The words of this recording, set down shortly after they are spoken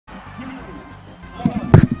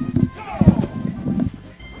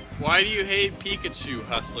Why do you hate Pikachu,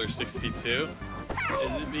 Hustler62? Is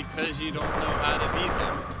it because you don't know how to beat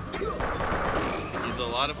him? He's a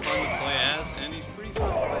lot of fun to play as, and he's pretty fun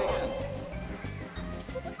to play against.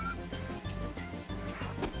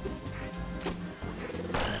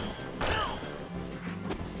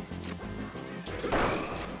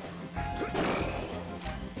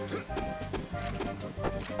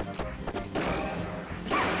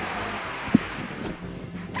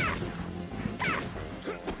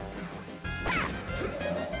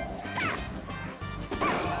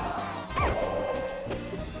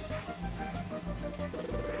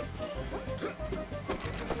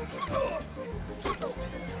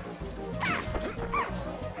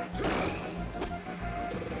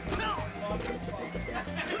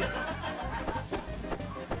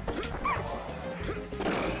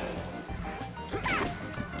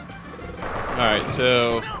 Alright,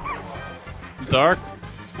 so Dark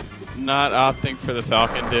not opting for the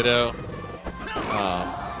Falcon Ditto.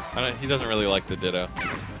 He doesn't really like the Ditto.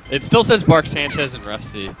 It still says Bark Sanchez and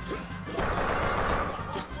Rusty.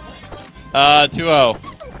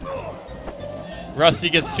 2-0.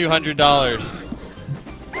 Rusty gets $200.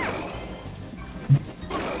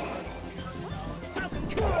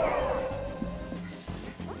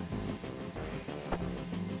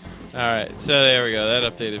 Alright, so there we go. That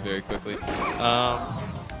updated very quickly.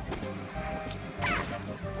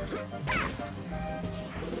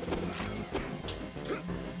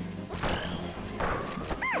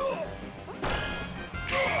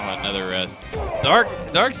 Another rest.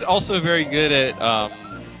 Dark's also very good at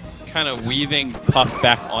kind of weaving Puff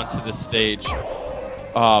back onto the stage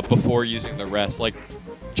before using the rest. Like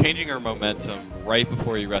changing her momentum right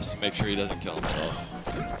before he rests to make sure he doesn't kill himself.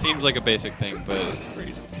 Seems like a basic thing, but it's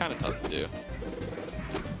kind of tough to do.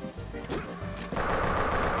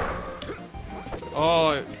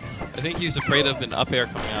 Oh, I think he was afraid of an up air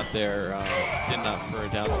coming out there. Did not for a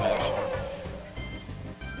down smash.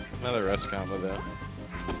 Another rest combo though.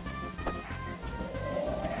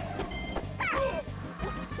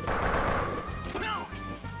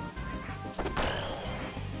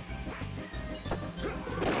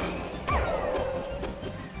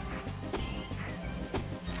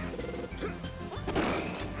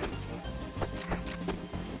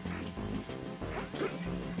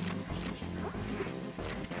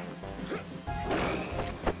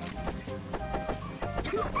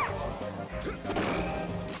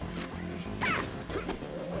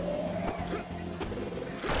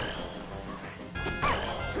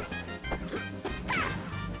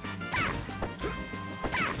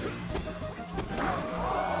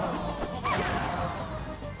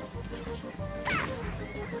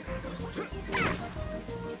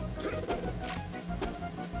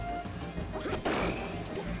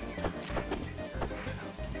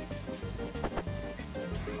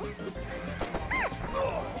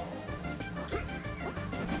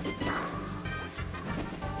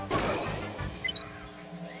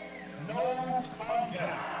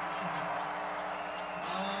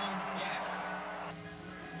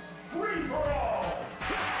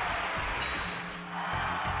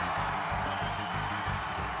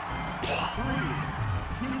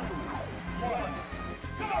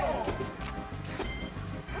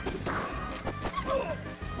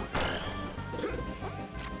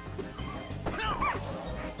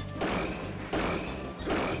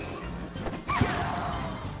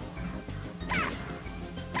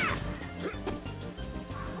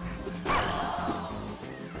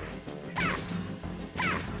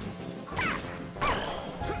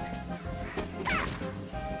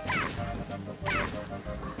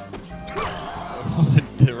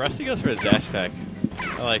 Rusty goes for a dash attack.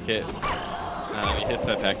 I like it. He hits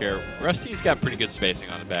that back air. Rusty's got pretty good spacing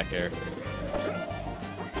on the back air.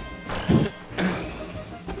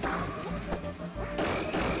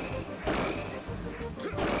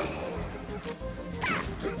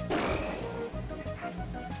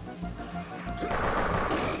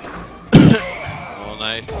 Oh,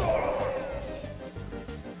 nice.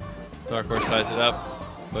 Darkhorse ties it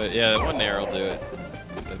up. But yeah, that one air will do it.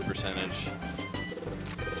 The percentage.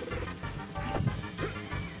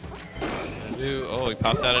 Oh, he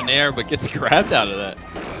pops out an air, but gets grabbed out of that.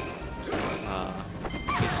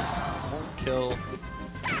 This won't kill.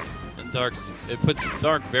 And it puts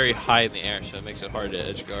Dark very high in the air, so it makes it hard to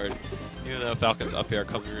edge guard. Even though Falcon's up air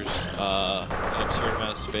covers an absurd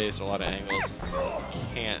amount of space, a lot of angles,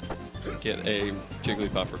 can't get a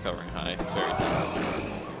Jigglypuff recovering high. It's very tough.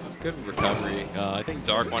 Good recovery. I think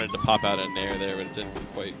Dark wanted to pop out an air there, but it didn't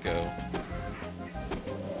quite go.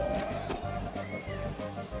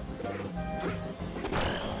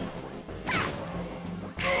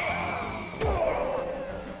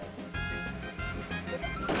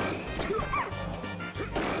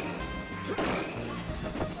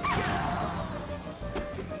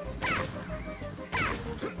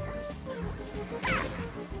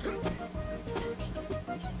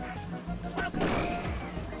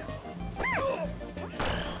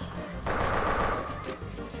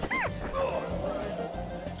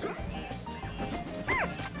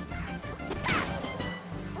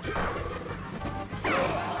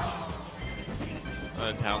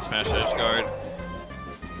 down smash edge guard.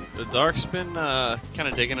 The Dark's been kind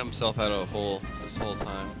of digging himself out of a hole this whole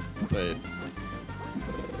time, but you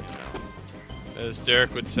know, as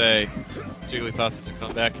Derek would say, Jigglypuff is a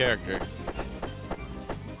comeback character.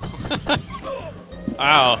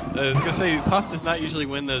 Wow, I was gonna say Puff does not usually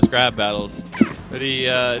win those grab battles, but he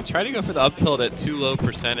tried to go for the up tilt at too low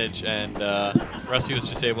percentage, and Rusty was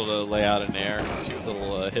just able to lay out an air, 2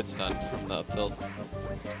 little hit stun from the up tilt.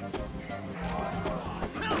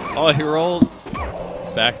 Oh, he rolled. It's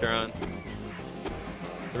back thrown.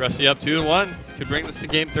 Rusty up 2-1. Could bring this to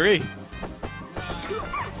game 3.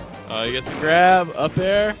 Oh, he gets a grab up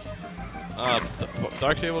air.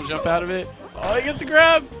 Dark's able to jump out of it. Oh, he gets a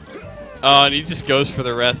grab. Oh, and he just goes for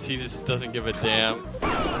the rest. He just doesn't give a damn.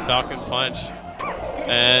 Falcon punch.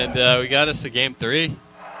 And we got us to game 3.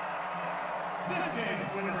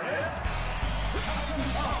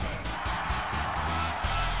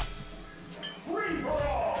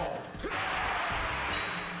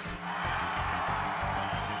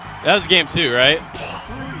 That was game 2, right?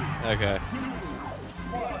 Okay.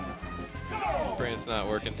 Brain's not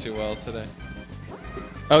working too well today.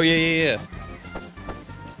 Oh, yeah. There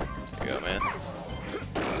you go, man.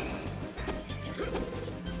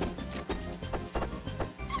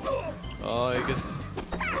 Oh,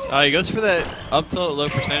 he goes for that up tilt at low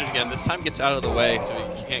percentage again. This time gets out of the way so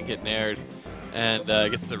he can't get nared. And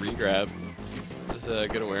gets the re-grab. This is a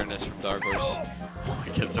good awareness from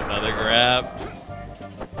Darkhorse. Gets another grab.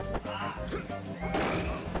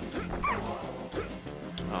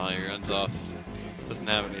 Oh, he runs off. Doesn't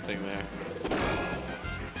have anything there.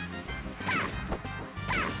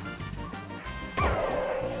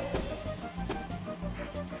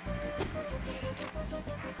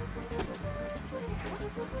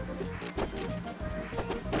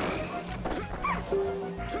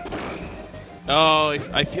 Oh,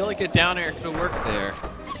 I feel like a down air could have worked there.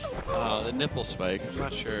 The nipple spike, I'm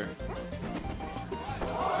not sure.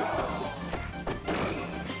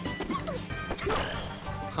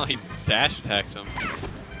 Oh, he dash attacks him.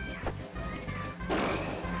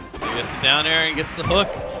 He gets the down air and gets the hook.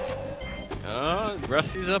 Oh,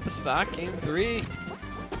 Rusty's up a stock, game 3.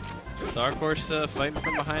 Darkhorse fighting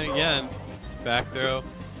from behind again. It's the back throw.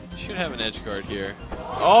 Should have an edge guard here.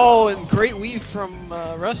 Oh, and great weave from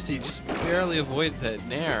Rusty. Just barely avoids that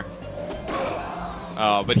nair.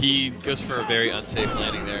 Oh, but he goes for a very unsafe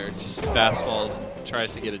landing there. Just fast falls,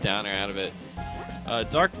 tries to get a down air out of it.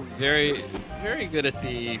 Dark very good at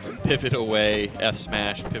the pivot away, F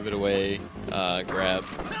smash, pivot away grab.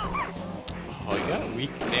 Oh, he got a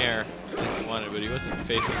weak nair like he wanted, but he wasn't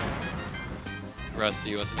facing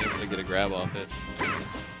Rusty. He wasn't able to get a grab off it.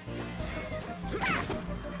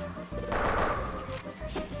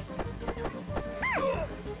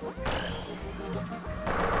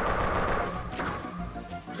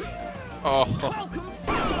 Oh.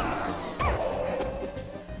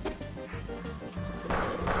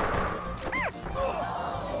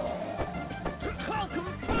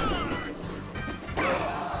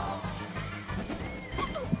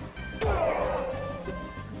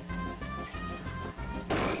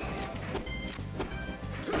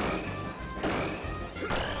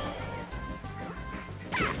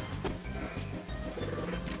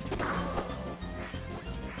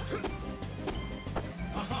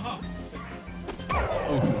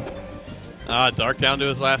 Dark down to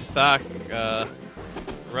his last stock.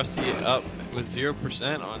 Rusty up with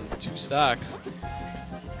 0% on 2 stocks.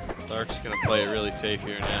 Dark's going to play it really safe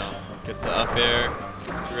here now. Gets the up air,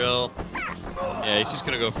 drill. Yeah, he's just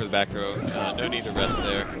going to go for the back throw. No need to rest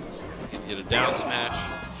there. He can get a down smash.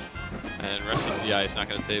 And Rusty's DI is not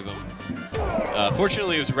going to save him.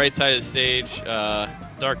 Fortunately, it was right side of the stage.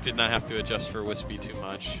 Dark did not have to adjust for Wispy too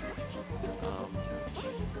much.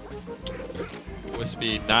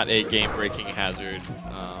 Wispy, not a game-breaking hazard.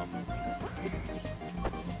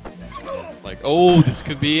 Oh, this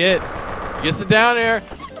could be it. He gets the down air.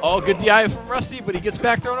 Oh, good DI from Rusty, but he gets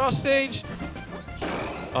back thrown off stage.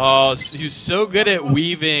 Oh, he was so good at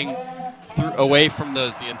weaving away from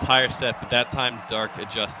those the entire set, but that time Dark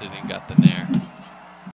adjusted and got the nair.